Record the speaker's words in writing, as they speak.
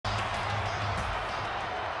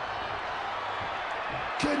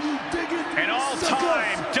Can you dig it? An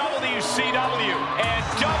all-time WCW and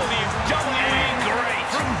WWE great.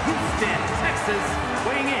 From Houston, Texas,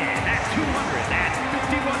 weighing in at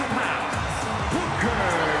 251 pounds, Booker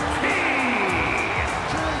T.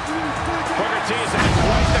 Booker T has had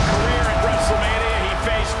quite the career at WrestleMania. He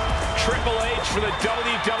faced Triple H for the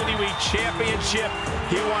WWE Championship.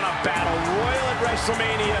 He won a battle royal at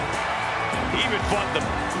WrestleMania. He even fought the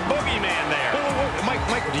Boogeyman there. Whoa.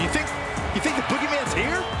 Michael, do you think the Boogeyman's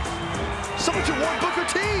here? Someone should warn Booker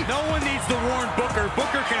T. No one needs to warn Booker.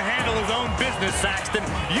 Booker can handle his own business, Saxton.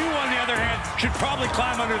 You, on the other hand, should probably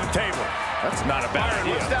climb under the table. That's not a bad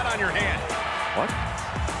idea. What's that on your hand? What?